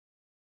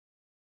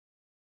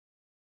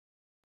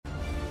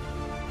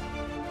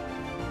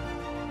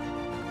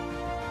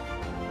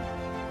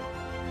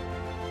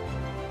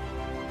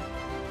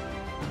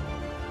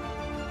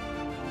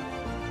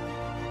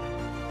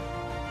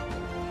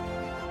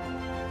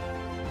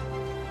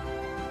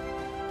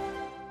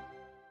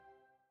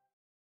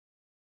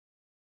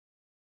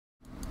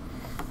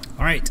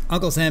Alright,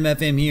 Uncle Sam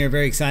FM here,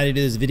 very excited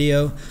to do this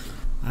video.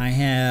 I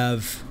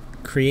have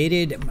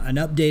created an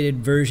updated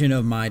version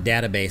of my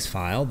database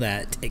file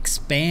that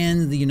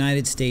expands the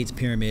United States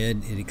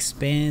pyramid, it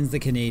expands the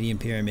Canadian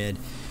pyramid.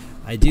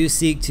 I do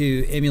seek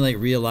to emulate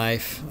real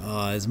life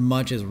as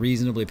much as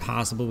reasonably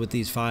possible with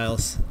these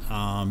files.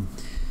 The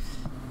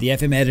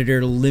FM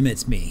editor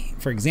limits me.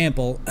 For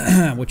example,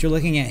 what you're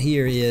looking at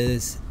here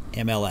is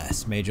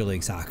MLS, Major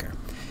League Soccer.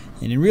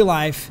 And in real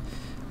life,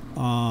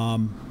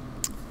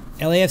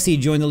 LAFC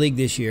joined the league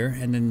this year,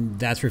 and then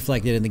that's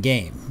reflected in the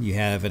game. You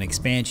have an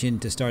expansion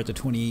to start the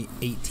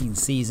 2018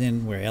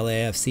 season where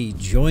LAFC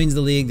joins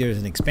the league. There's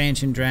an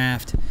expansion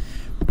draft.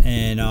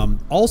 And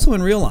also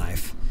in real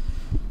life,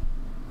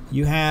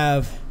 you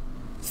have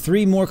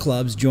 3 more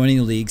clubs joining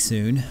the league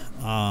soon.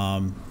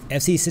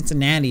 FC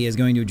Cincinnati is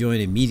going to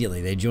join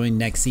immediately. They join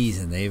next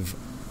season. They've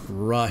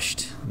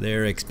rushed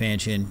their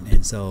expansion,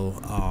 and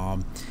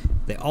so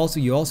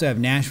you also have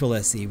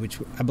Nashville SC, which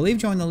I believe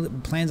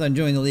plans on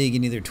joining the league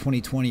in either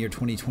 2020 or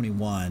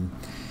 2021.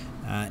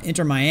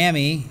 Inter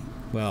Miami,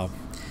 well,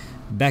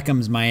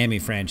 Beckham's Miami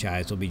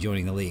franchise will be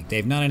joining the league.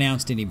 They've not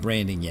announced any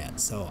branding yet,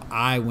 so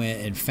I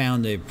went and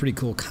found a pretty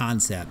cool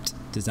concept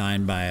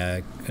designed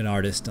by an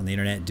artist on the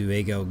internet,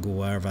 Diego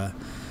Guevara,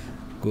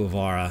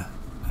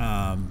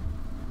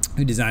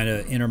 who designed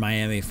an Inter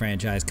Miami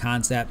franchise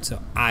concept. So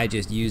I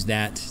just used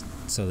that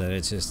so that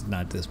it's just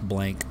not this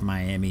blank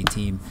Miami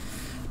team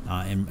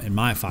in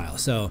my file.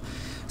 So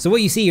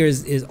what you see here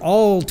is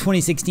all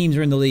 26 teams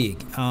are in the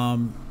league.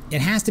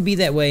 It has to be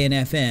that way in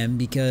FM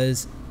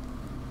because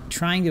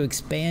trying to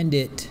expand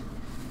it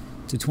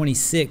to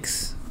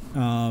 26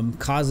 causes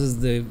causes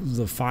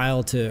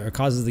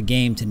the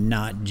game to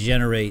not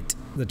generate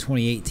the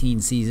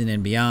 2018 season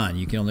and beyond.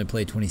 You can only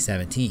play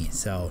 2017.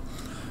 So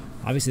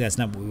obviously that's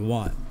not what we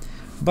want.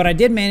 But I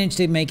did manage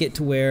to make it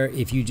to where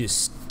if you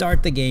just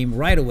start the game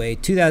right away,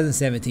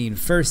 2017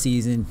 first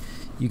season,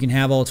 you can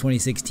have all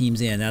 26 teams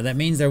in. Now that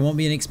means there won't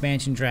be an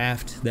expansion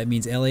draft. That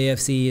means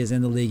LAFC is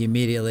in the league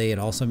immediately. It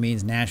also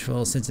means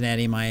Nashville,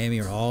 Cincinnati, Miami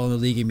are all in the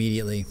league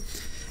immediately.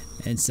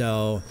 And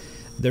so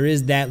there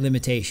is that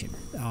limitation.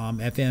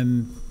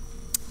 FM,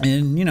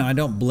 and I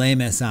don't blame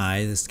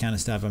SI. This kind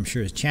of stuff I'm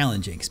sure is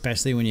challenging,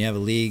 especially when you have a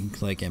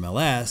league like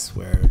MLS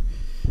where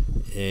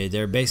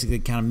they're basically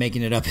kind of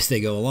making it up as they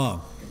go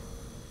along.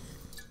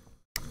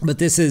 But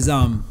this is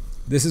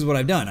what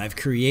I've done. I've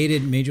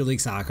created Major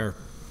League Soccer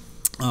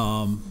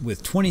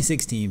with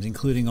 26 teams,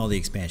 including all the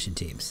expansion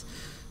teams.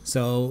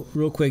 So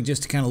real quick,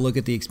 just to kind of look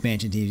at the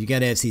expansion teams, you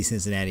got FC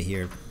Cincinnati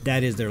here.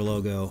 That is their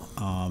logo.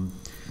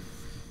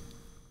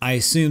 I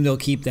assume they'll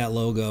keep that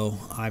logo.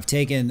 I've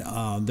taken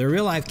their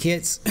real life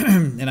kits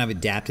and I've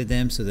adapted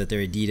them so that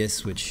they're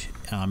Adidas, which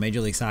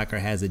Major League Soccer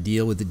has a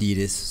deal with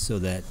Adidas so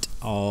that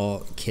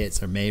all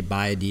kits are made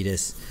by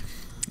Adidas.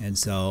 And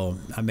so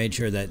I made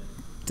sure that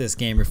this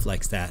game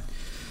reflects that.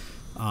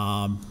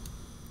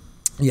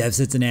 You have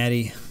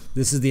Cincinnati.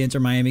 This is the Inter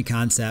Miami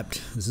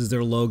concept. This is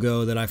their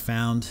logo that I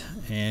found,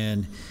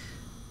 and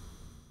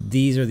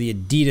these are the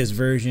Adidas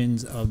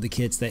versions of the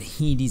kits that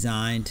he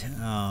designed.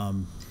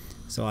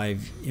 So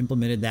I've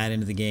implemented that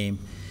into the game.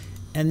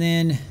 And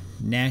then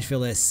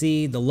Nashville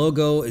SC, the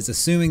logo is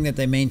assuming that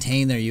they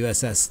maintain their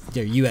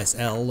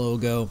USL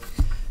logo,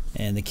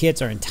 and the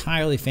kits are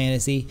entirely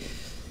fantasy.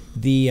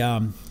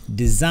 The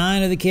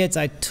design of the kits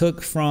I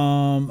took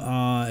from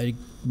a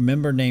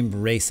member named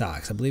Ray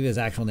Sox. I believe his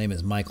actual name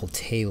is Michael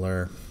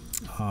Taylor,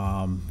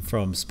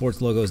 from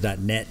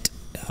sportslogos.net,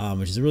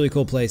 which is a really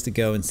cool place to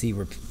go and see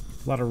a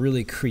lot of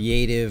really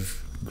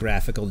creative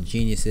graphical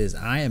geniuses.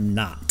 I am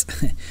not.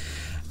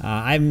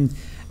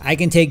 I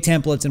can take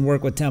templates and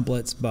work with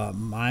templates, but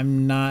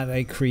I'm not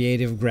a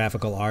creative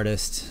graphical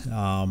artist.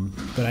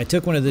 But I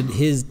took one of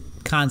his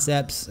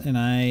concepts and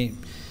I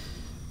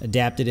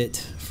adapted it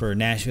for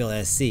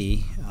Nashville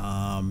SC,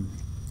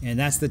 and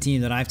that's the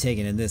team that I've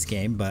taken in this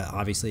game, but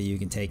obviously you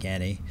can take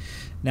any.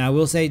 Now I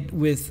will say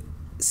with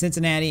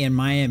Cincinnati and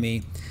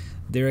Miami,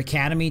 their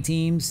academy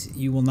teams,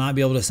 you will not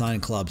be able to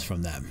sign clubs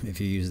from them if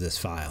you use this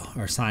file,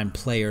 or sign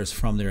players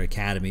from their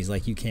academies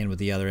like you can with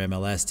the other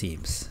MLS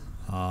teams.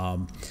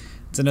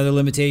 It's another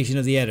limitation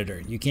of the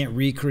editor. You can't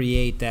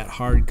recreate that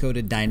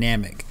hard-coded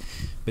dynamic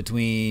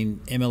between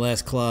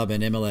MLS club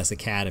and MLS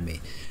academy.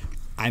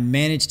 I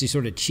managed to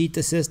sort of cheat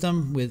the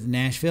system with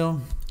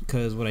Nashville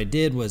because what I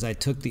did was I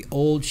took the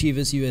old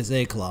Chivas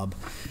USA club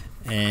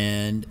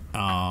and,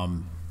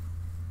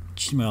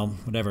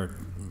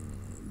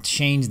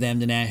 changed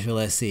them to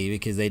Nashville SC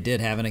because they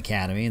did have an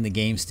academy and the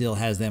game still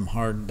has them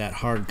that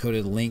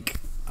hard-coded link.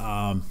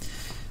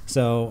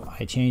 So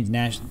I changed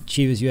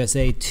Chivas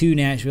USA to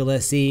Nashville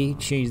SC,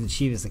 changed the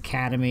Chivas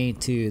Academy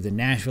to the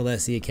Nashville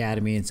SC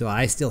Academy, and so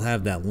I still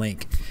have that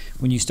link.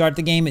 When you start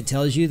the game, it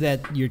tells you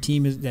that your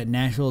team that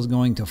Nashville is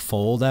going to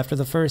fold after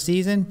the first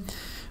season,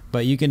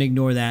 but you can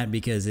ignore that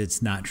because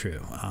it's not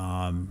true.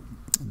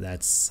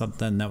 That's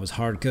something that was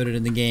hard-coded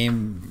in the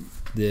game,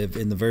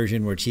 in the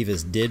version where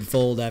Chivas did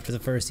fold after the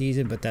first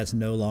season, but that's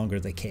no longer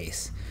the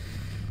case,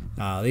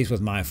 at least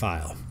with my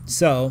file.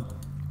 So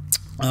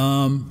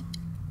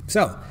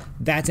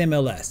that's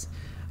MLS.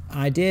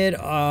 I did,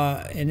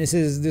 and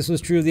this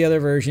was true of the other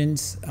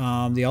versions.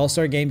 The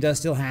All-Star game does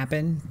still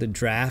happen. The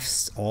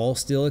drafts all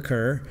still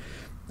occur.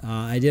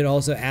 I did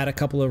also add a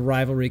couple of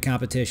rivalry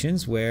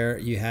competitions where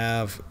you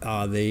have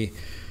the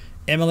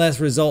MLS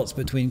results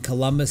between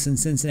Columbus and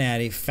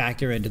Cincinnati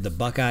factor into the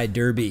Buckeye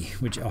Derby,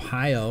 which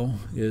Ohio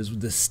is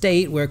the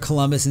state where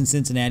Columbus and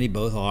Cincinnati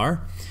both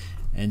are.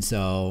 And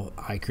so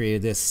I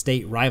created this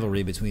state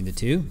rivalry between the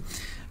two.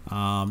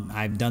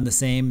 I've done the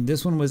same.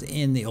 This one was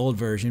in the old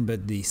version,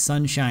 but the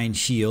Sunshine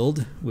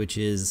Shield, which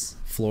is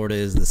Florida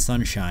is the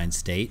Sunshine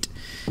State.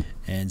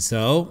 And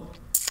so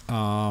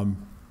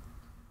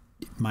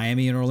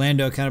Miami and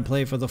Orlando kind of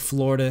play for the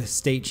Florida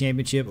State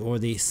Championship or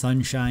the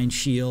Sunshine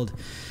Shield.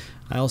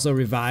 I also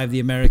revived the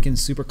American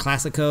Super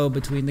Classico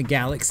between the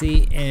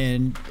Galaxy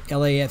and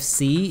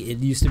LAFC. It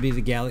used to be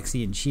the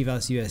Galaxy and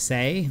Chivas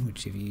USA,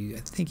 which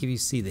I think if you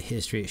see the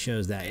history, it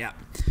shows that, yeah.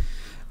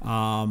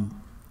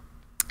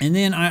 And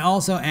then I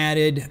also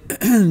added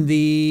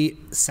the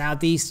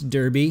Southeast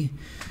Derby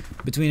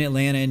between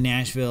Atlanta and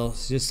Nashville,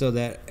 just so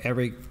that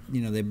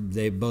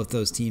they both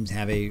those teams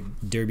have a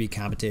derby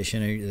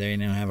competition. They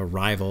now have a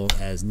rival,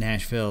 as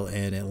Nashville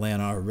and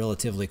Atlanta are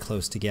relatively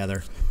close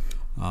together.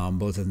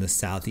 Both in the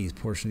southeast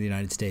portion of the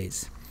United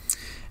States.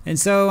 And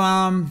so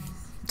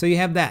so you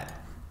have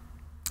that.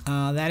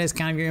 That is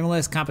kind of your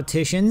MLS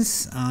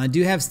competitions. I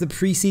do have the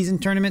preseason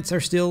tournaments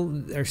are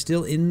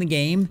still in the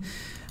game.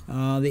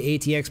 The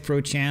ATX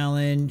Pro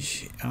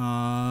Challenge,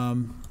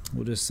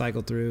 we'll just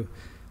cycle through.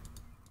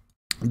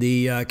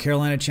 The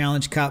Carolina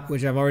Challenge Cup,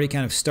 which I've already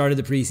kind of started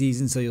the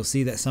preseason, so you'll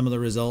see that some of the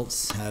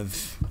results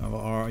have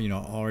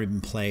already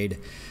been played.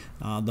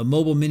 The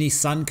Mobile Mini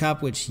Sun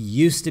Cup, which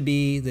used to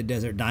be the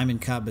Desert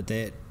Diamond Cup, but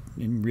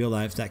in real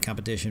life that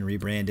competition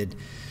rebranded.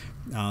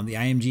 The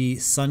IMG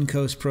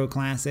Suncoast Pro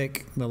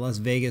Classic, the Las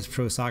Vegas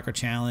Pro Soccer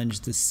Challenge,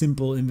 the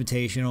Simple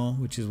Invitational,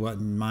 which is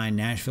what my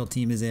Nashville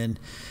team is in,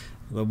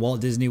 the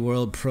Walt Disney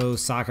World Pro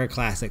Soccer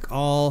Classic,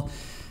 all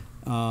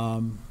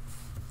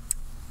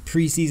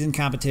preseason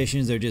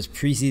competitions. They're just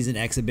preseason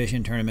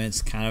exhibition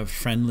tournaments, kind of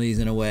friendlies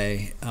in a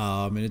way,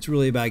 and it's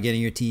really about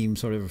getting your team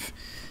sort of,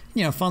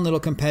 fun little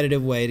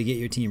competitive way to get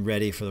your team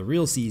ready for the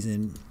real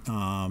season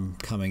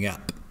coming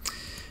up.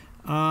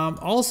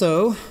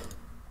 Also,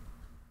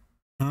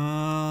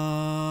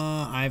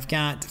 I've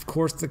got, of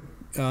course, the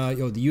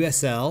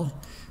USL,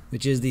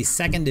 which is the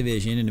second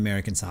division in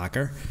American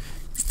soccer.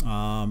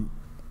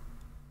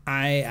 In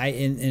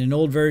an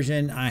old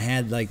version, I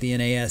had like the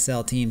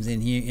NASL teams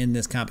in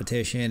this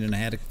competition, and I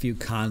had a few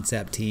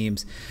concept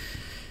teams.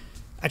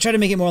 I tried to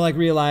make it more like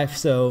real life,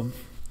 so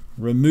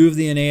remove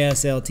the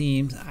NASL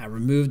teams. I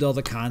removed all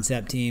the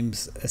concept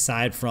teams.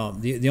 Aside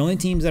from the only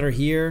teams that are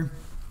here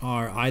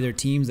are either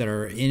teams that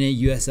are in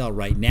a USL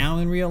right now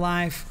in real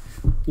life,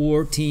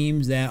 or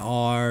teams that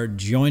are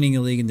joining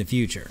a league in the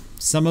future.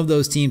 Some of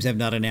those teams have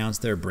not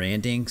announced their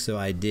branding, so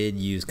I did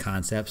use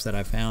concepts that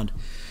I found.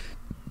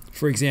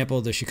 For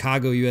example, the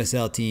Chicago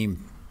USL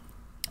team,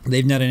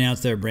 they've not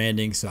announced their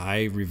branding, so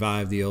I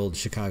revived the old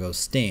Chicago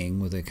Sting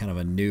with a kind of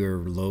a newer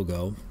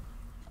logo.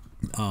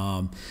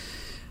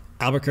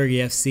 Albuquerque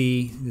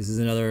FC, this is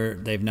another,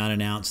 they've not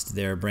announced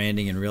their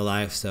branding in real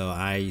life, so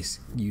I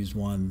used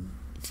one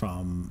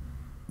from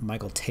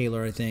Michael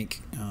Taylor, I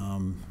think,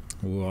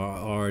 who I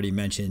already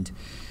mentioned.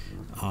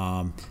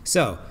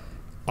 So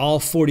all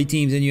 40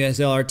 teams in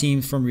USL are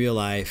teams from real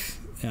life,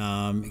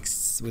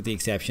 with the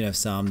exception of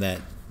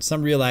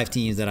some real life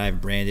teams that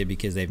I've branded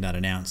because they've not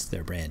announced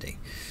their branding.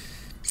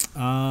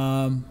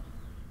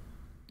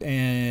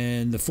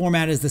 And the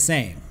format is the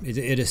same.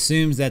 It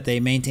assumes that they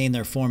maintain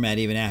their format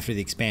even after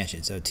the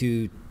expansion. So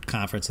 2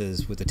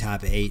 conferences with the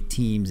top 8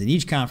 teams in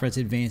each conference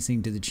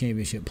advancing to the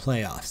championship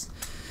playoffs.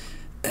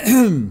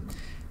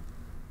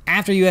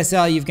 After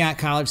USL, you've got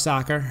college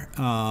soccer,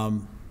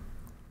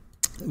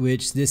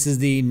 which this is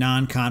the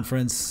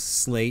non-conference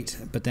slate.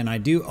 But then I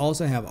do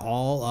also have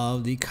all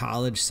of the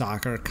college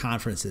soccer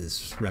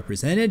conferences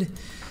represented.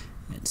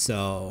 And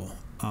so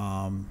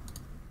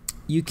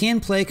you can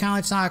play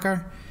college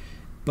soccer,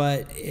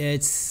 but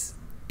it's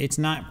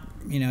not,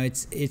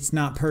 it's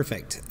not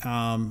perfect.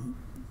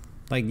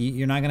 Like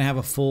you're not going to have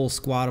a full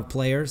squad of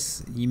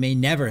players. You may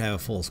never have a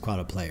full squad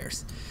of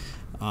players.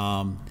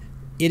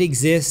 It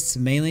exists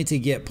mainly to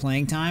get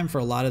playing time for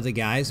a lot of the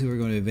guys who are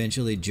going to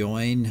eventually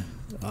join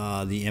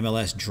the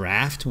MLS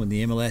draft. When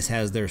the MLS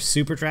has their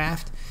super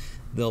draft,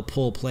 they'll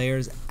pull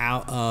players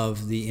out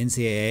of the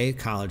NCAA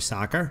college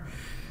soccer.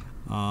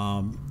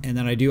 And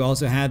then I do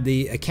also have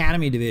the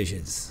academy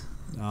divisions.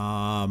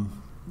 I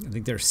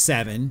think there's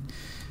 7.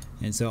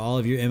 And so all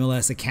of your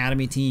MLS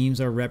academy teams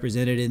are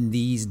represented in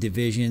these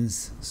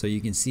divisions. So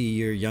you can see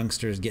your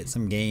youngsters get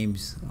some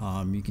games.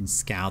 You can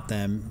scout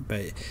them.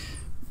 But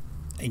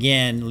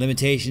again,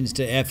 limitations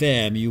to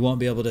FM, you won't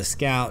be able to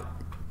scout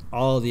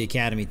all of the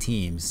academy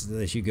teams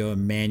unless you go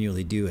and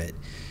manually do it.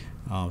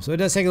 So it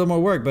does take a little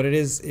more work, but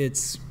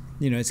it's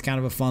kind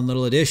of a fun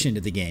little addition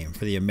to the game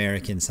for the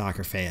American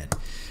soccer fan.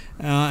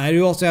 I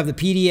do also have the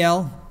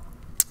PDL.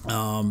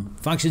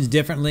 Functions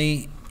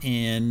differently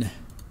in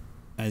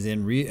as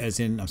in real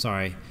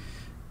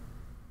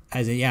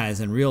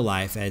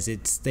life,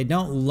 as they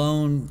don't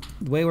loan.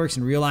 The way it works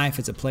in real life,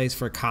 it's a place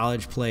for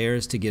college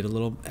players to get a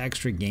little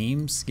extra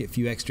games, get a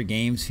few extra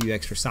games, few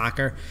extra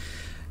soccer.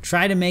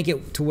 Try to make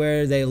it to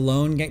where they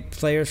loan get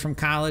players from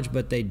college,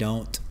 but they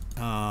don't.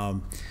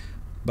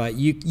 But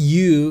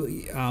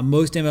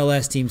most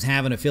MLS teams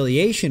have an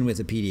affiliation with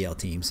a PDL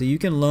team, so you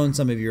can loan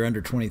some of your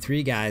under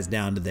 23 guys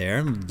down to there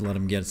and let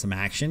them get some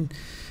action.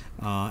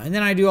 And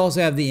then I do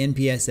also have the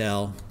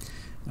NPSL.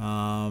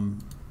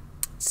 And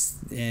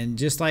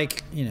just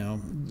like,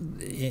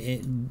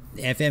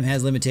 FM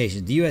has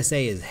limitations. The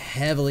USA is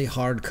heavily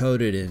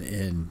hard-coded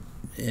in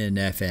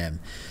FM.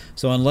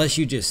 So unless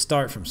you just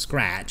start from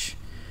scratch,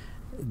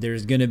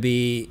 there's going to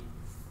be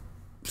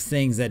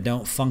things that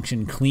don't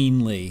function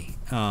cleanly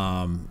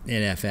in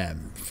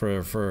FM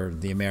for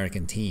the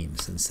American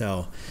teams. And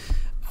so,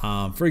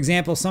 for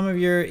example, some of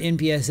your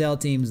NPSL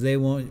teams, they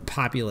won't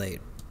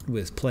populate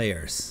with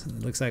players.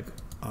 It looks like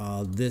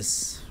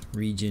this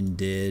region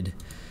did.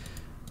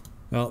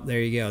 Well,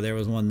 there you go. There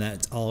was one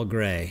that's all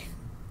gray.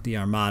 The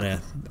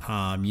Armada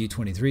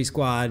U23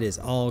 squad is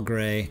all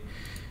gray.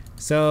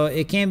 So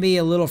it can be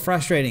a little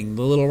frustrating.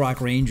 The Little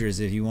Rock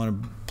Rangers, if you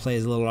want to play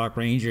as Little Rock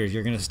Rangers,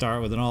 you're going to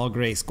start with an all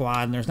gray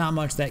squad, and there's not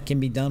much that can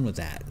be done with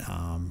that,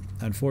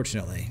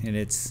 unfortunately. And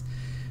it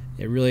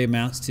really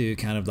amounts to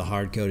kind of the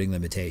hard coding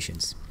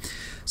limitations.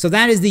 So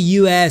that is the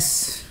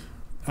U.S.,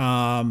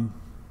 the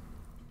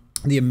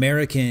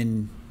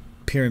American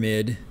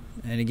pyramid.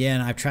 And again,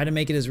 I've tried to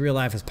make it as real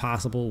life as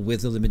possible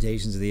with the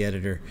limitations of the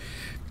editor.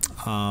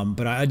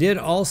 But I did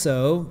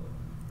also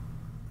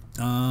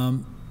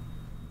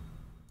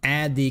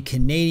add the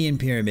Canadian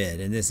pyramid.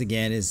 And this,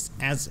 again, is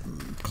as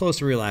close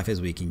to real life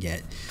as we can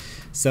get.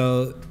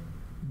 So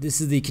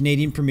this is the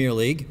Canadian Premier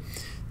League.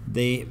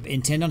 They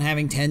intend on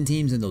having 10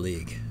 teams in the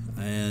league.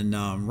 And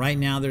right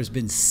now there's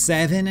been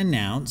 7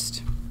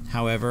 announced.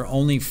 However,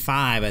 only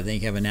 5, I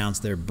think, have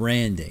announced their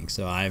branding.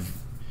 So I've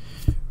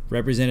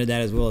represented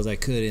that as well as I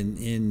could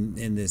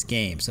in this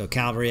game. So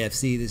Calgary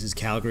FC, this is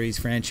Calgary's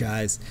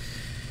franchise.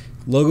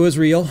 Logo is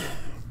real.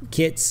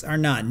 Kits are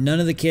not. None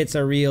of the kits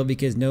are real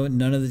because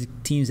none of the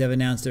teams have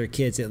announced their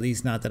kits, at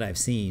least not that I've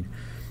seen.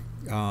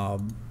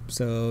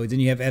 So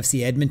then you have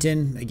FC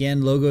Edmonton.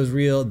 Again, logo is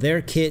real.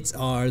 Their kits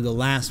are the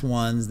last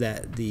ones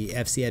that the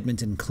FC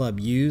Edmonton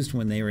club used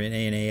when they were in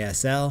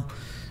ANASL.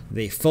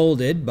 They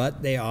folded,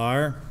 but they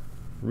are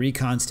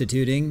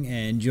reconstituting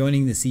and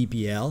joining the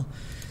CPL.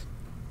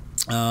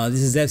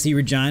 This is FC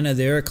Regina.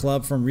 They're a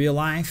club from real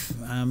life,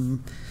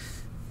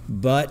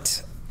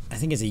 but I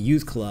think it's a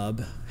youth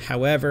club.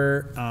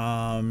 However,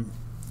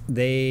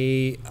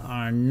 they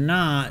are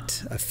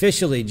not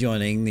officially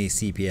joining the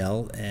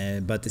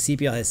CPL, but the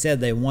CPL has said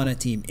they want a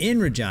team in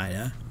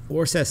Regina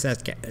or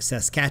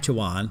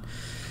Saskatchewan.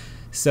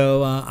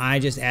 So I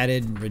just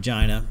added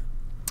Regina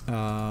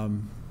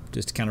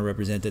just to kind of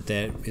represent that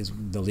is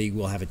the league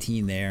will have a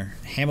team there.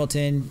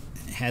 Hamilton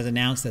has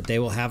announced that they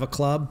will have a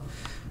club.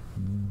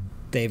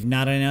 They've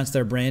not announced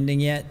their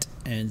branding yet,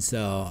 and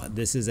so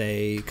this is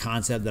a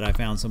concept that I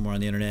found somewhere on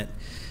the internet.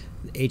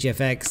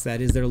 HFX, that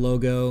is their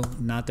logo,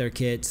 not their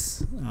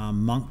kits.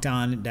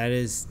 Moncton, that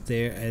is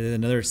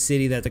another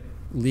city that the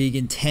league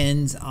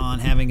intends on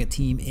having a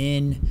team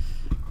in,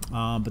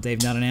 but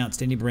they've not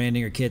announced any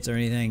branding or kits or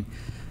anything.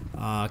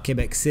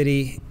 Quebec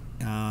City,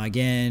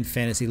 again,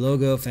 fantasy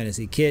logo,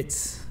 fantasy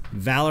kits.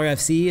 Valor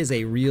FC is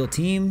a real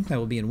team that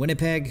will be in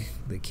Winnipeg.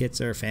 The kits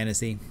are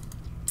fantasy.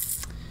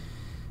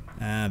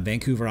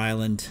 Vancouver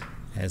Island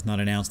has not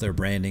announced their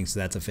branding, so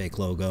that's a fake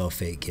logo,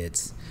 fake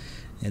kits.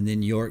 And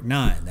then York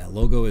 9, that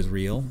logo is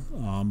real,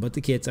 but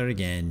the kits are,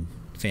 again,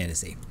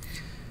 fantasy.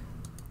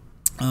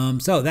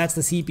 So that's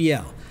the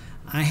CPL.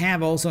 I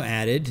have also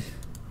added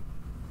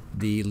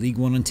the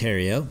League1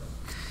 Ontario,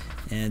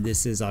 and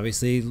this is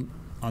obviously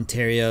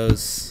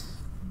Ontario's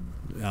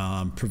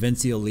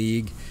provincial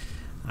league.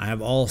 I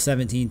have all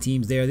 17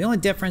 teams there. The only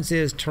difference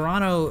is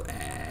Toronto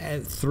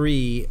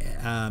 3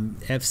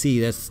 FC,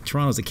 that's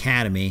Toronto's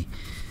academy,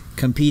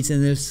 competes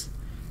in this.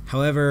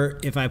 However,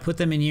 if I put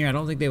them in here, I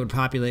don't think they would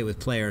populate with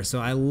players.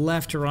 So I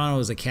left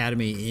Toronto's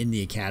academy in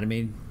the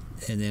academy,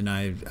 and then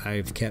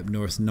I've kept the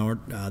North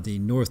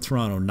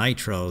Toronto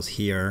Nitros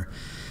here.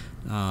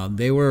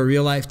 They were a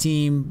real life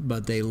team,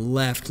 but they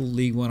left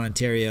League1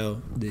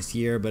 Ontario this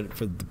year. But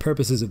for the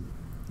purposes of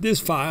this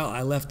file,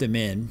 I left them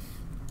in.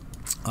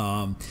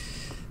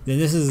 Then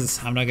this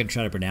is, I'm not going to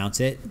try to pronounce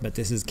it, but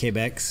this is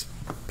Quebec's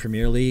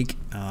Premier League.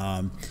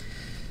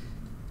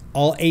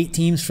 All 8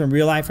 teams from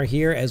real life are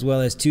here, as well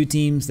as 2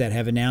 teams that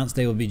have announced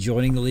they will be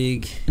joining the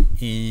league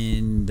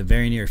in the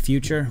very near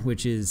future,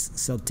 which is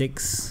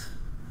Celtics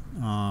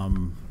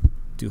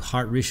du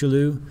Hart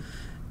Richelieu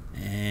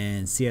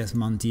and CS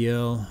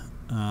Montreal.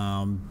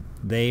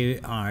 They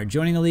are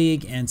joining the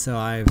league, and so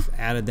I've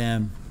added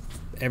them.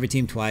 Every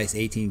team twice,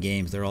 18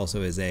 games. There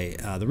also is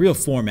the real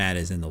format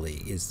is in the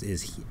league.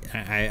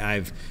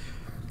 I've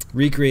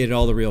recreated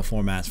all the real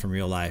formats from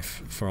real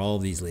life for all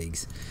of these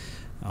leagues.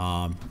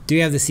 Do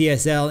you have the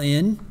CSL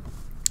in?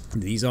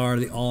 These are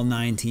the all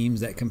 9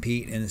 teams that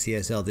compete in the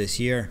CSL this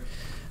year.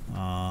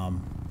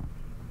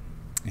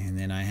 And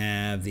then I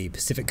have the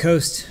Pacific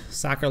Coast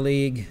Soccer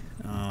League.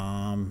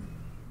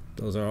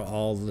 Those are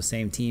all the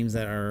same teams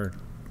that are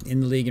in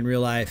the league in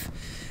real life.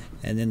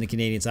 And then the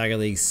Canadian Soccer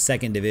League's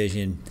 2nd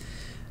division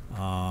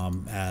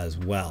as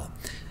well.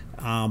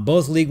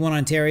 Both League1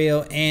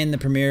 Ontario and the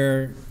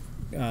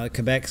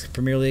Quebec's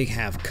Premier League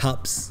have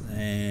cups,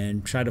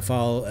 and try to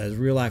follow as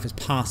real life as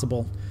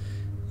possible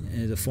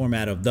in the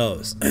format of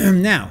those.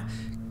 Now,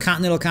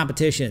 continental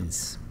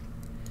competitions.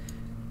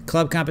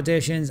 Club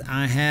competitions,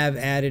 I have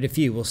added a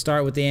few. We'll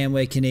start with the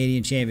Amway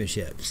Canadian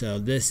Championship. So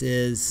this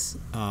is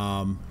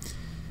the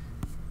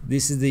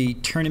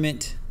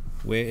tournament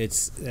where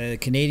it's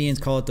Canadians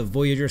call it the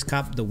Voyageurs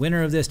Cup. The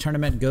winner of this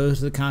tournament goes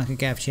to the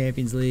CONCACAF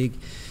Champions League.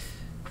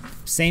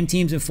 Same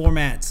teams and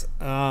formats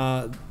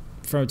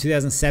from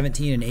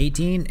 2017 and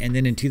 18, and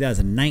then in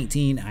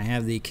 2019 I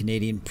have the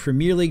Canadian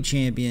Premier League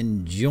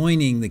champion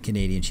joining the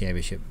Canadian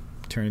Championship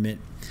tournament.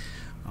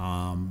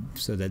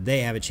 So that they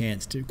have a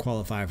chance to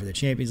qualify for the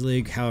Champions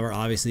League. However,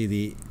 obviously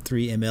the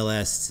 3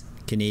 MLS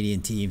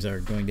Canadian teams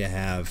are going to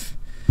have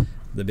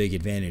the big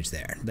advantage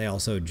there. They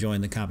also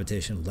join the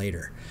competition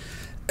later.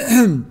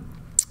 North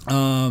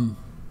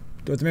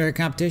American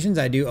competitions,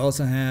 I do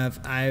also have,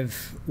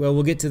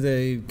 we'll get to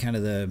the kind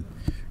of the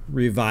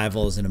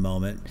revivals in a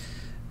moment,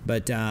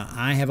 but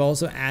I have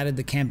also added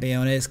the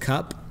Campeones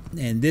Cup.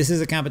 And this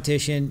is a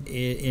competition,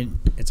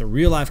 it's a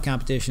real-life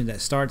competition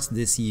that starts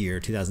this year,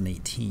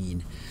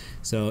 2018.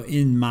 So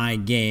in my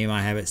game,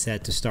 I have it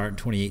set to start in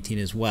 2018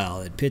 as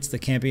well. It pits the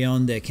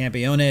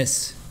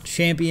Campeones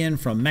champion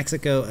from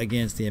Mexico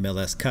against the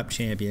MLS Cup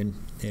champion,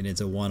 and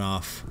it's a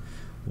one-off,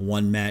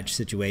 one-match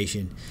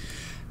situation.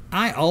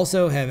 I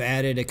also have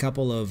added a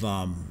couple of,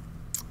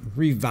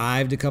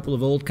 revived a couple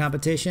of old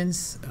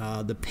competitions.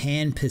 The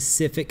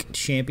Pan-Pacific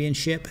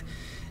Championship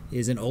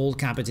is an old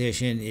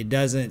competition. It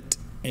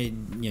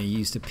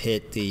used to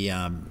pit the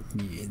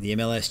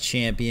MLS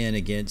champion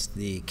against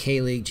the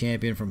K-League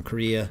champion from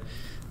Korea,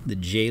 the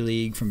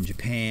J-League from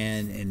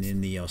Japan, and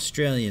then the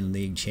Australian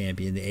League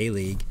champion, the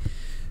A-League.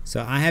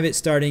 So I have it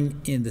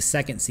starting in the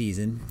 2nd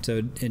season, so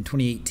in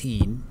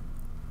 2018.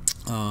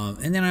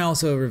 And then I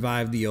also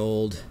revived the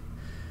old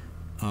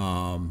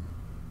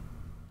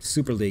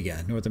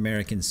Superliga, North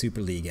American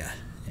Superliga.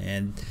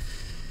 And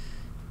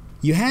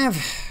you have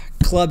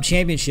club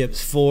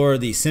championships for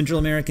the Central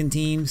American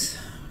teams.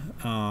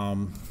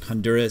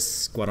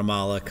 Honduras,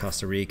 Guatemala,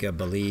 Costa Rica,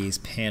 Belize,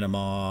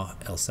 Panama,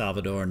 El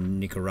Salvador,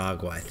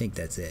 Nicaragua. I think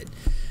that's it.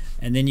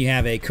 And then you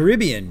have a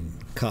Caribbean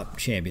Cup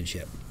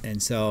Championship.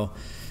 And so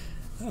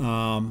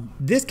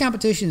this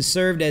competition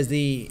served as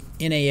the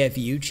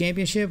NAFU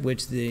Championship,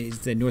 which is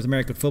the North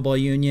American Football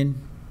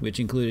Union, which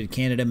included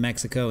Canada,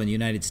 Mexico, and the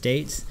United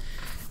States.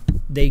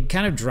 They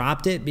kind of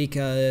dropped it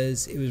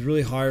because it was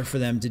really hard for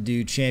them to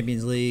do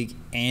Champions League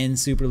and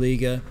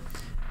Superliga.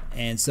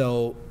 And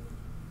so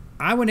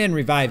I went in and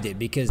revived it,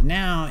 because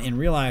now in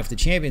real life, the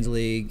Champions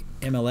League,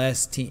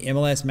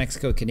 MLS,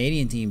 Mexico,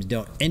 Canadian teams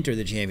don't enter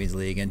the Champions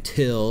League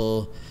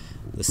until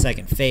the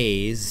 2nd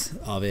phase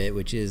of it,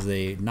 which is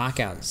the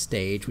knockout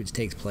stage, which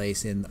takes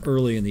place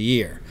early in the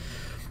year.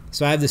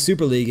 So I have the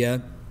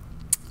Superliga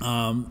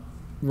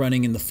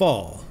running in the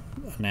fall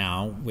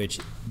now, which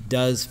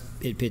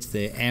it pits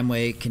the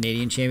Amway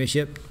Canadian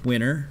Championship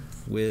winner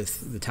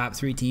with the top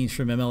 3 teams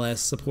from MLS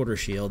Supporter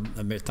Shield,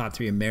 top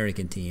 3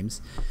 American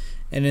teams.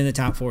 And then the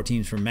top 4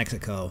 teams from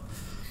Mexico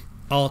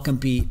all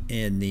compete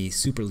in the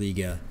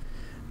Superliga.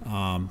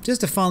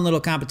 Just a fun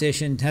little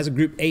competition. It has a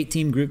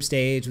 8-team group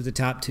stage with the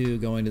top 2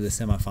 going to the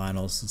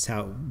semifinals. That's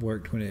how it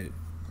worked when it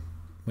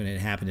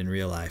happened in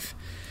real life.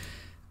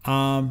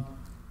 I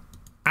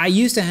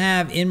used to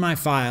have in my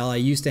file,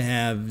 the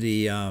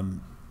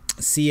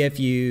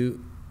CFU,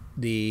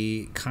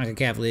 the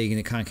CONCACAF League, and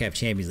the CONCACAF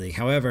Champions League.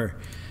 However,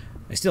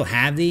 I still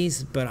have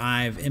these, but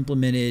I've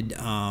implemented,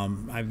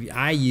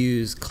 I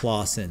use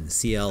Clausen,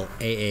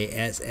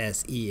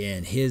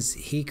 Claassen.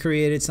 He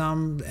created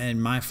some,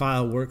 and my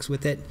file works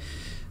with it.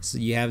 So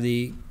you have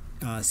the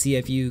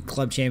CFU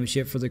Club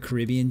Championship for the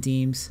Caribbean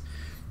teams.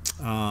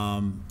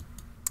 You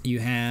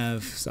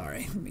have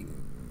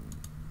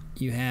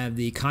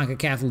the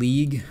CONCACAF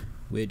League,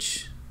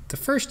 which the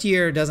first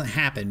year doesn't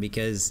happen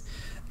because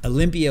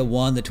Olympia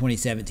won the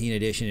 2017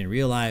 edition in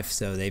real life,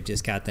 so they've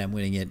just got them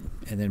winning it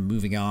and then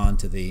moving on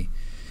to the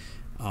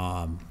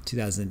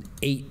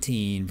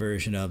 2018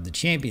 version of the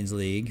Champions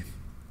League.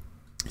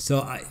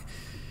 So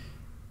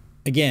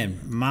again,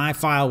 my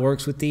file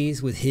works with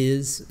his,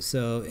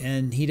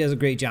 and he does a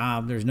great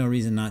job. There's no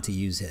reason not to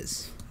use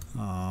his.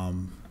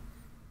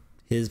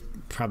 His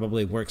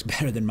probably works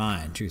better than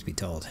mine, truth be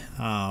told.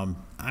 I'm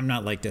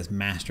not like this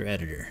master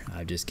editor.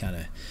 I've just kind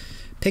of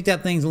picked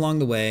up things along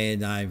the way,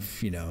 and I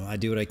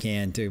do what I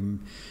can to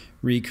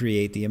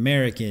recreate the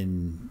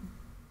American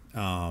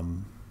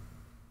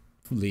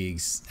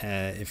leagues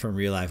from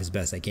real life as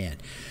best I can.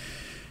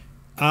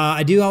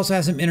 I do also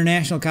have some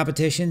international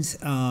competitions.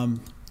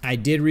 I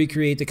did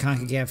recreate the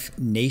CONCACAF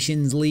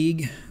Nations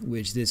League,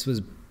 which this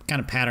was kind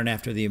of pattern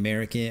after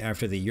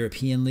the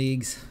European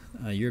leagues,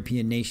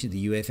 European nations,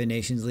 the UEFA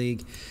Nations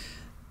League.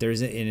 There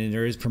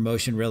is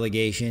promotion,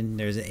 relegation.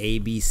 There's an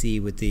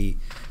ABC with the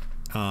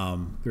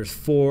there's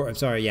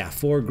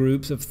four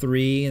groups of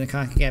 3 in the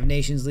CONCACAF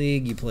Nations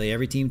League. You play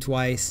every team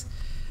twice,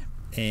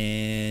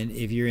 and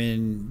if you're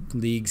in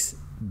leagues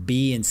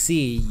B and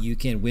C, you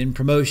can win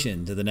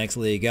promotion to the next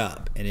league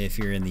up. And if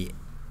you're in the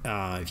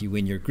if you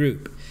win your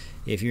group,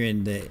 if you're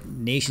in the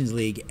Nations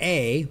League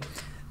A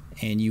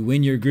and you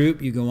win your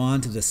group, you go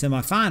on to the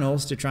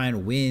semifinals to try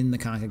and win the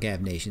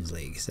CONCACAF Nations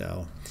League.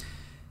 So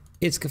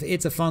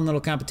it's a fun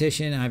little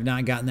competition. I've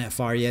not gotten that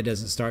far yet. It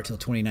doesn't start till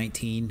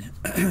 2019.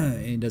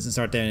 It doesn't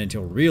start then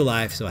until real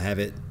life, so I have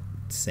it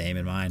same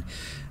in mind.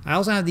 I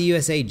also have the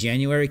USA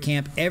January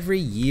camp. Every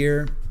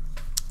year,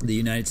 the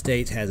United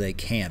States has a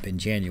camp in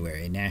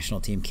January, a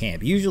national team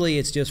camp. Usually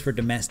it's just for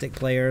domestic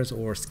players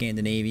or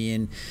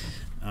Scandinavian,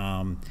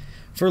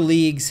 for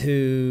leagues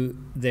who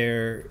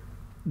their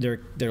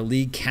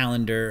league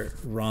calendar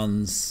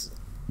runs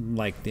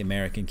like the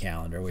American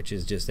calendar, which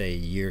is just a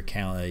year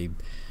calendar,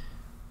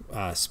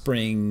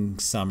 spring,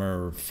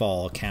 summer,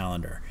 fall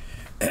calendar.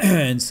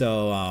 And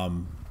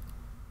so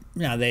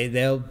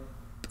they'll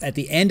at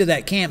the end of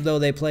that camp, though,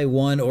 they play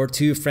 1 or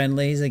 2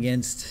 friendlies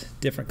against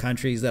different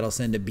countries that'll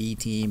send a B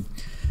team.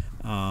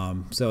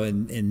 So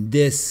in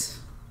this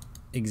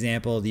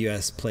example, the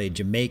U.S. played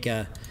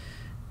Jamaica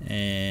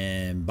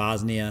and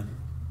Bosnia.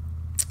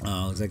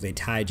 Looks like they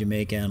tied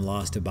Jamaica and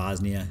lost to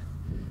Bosnia.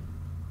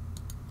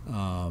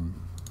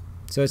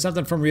 So it's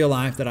something from real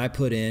life that I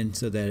put in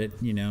so that it,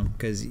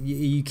 because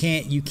you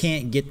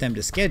can't get them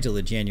to schedule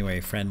a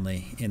January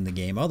friendly in the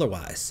game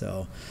otherwise.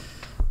 So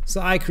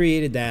I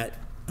created that.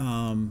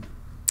 I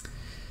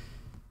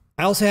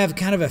also have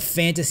kind of a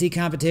fantasy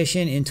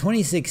competition. In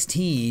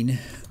 2016,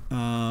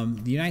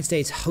 the United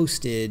States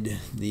hosted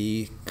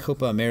the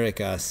Copa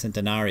America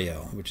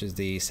Centenario, which is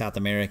the South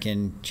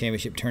American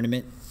Championship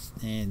Tournament,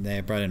 and they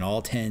brought in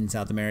all 10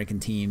 South American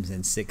teams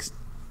and 6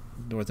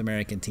 North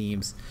American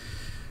teams.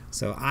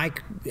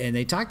 And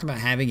they talked about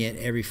having it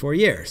every 4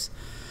 years.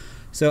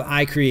 So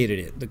I created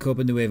it, the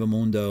Copa Nuevo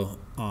Mundo,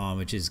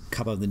 which is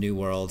Cup of the New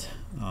World.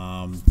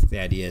 The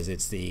idea is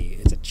it's a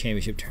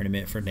championship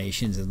tournament for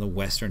nations in the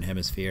Western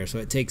Hemisphere. So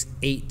it takes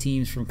 8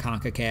 teams from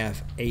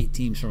CONCACAF, 8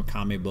 teams from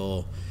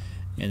CONMEBOL,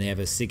 and they have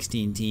a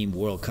 16-team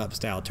World Cup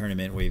style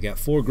tournament where you've got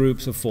 4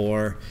 groups of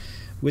 4,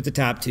 with the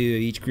top 2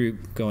 of each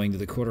group going to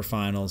the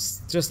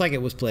quarterfinals, just like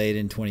it was played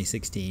in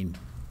 2016.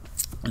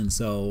 And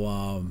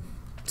so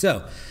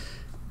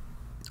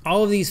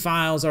all of these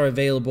files are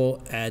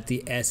available at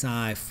the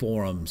SI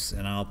forums,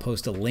 and I'll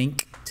post a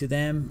link to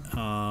them.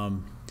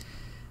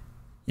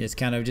 It's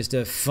kind of just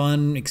a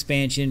fun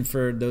expansion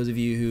for those of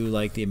you who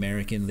like the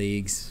American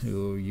leagues,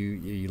 who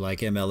you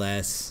like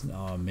MLS.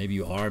 Maybe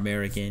you are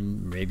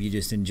American. Maybe you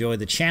just enjoy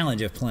the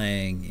challenge of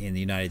playing in the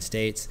United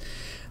States.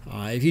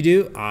 If you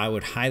do, I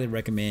would highly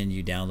recommend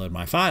you download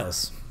my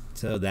files.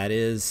 So that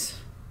is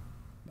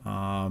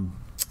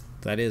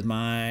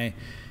my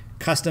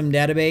custom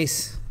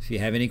database. If you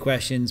have any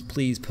questions,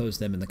 please post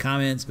them in the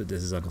comments. But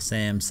this is Uncle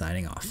Sam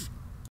signing off.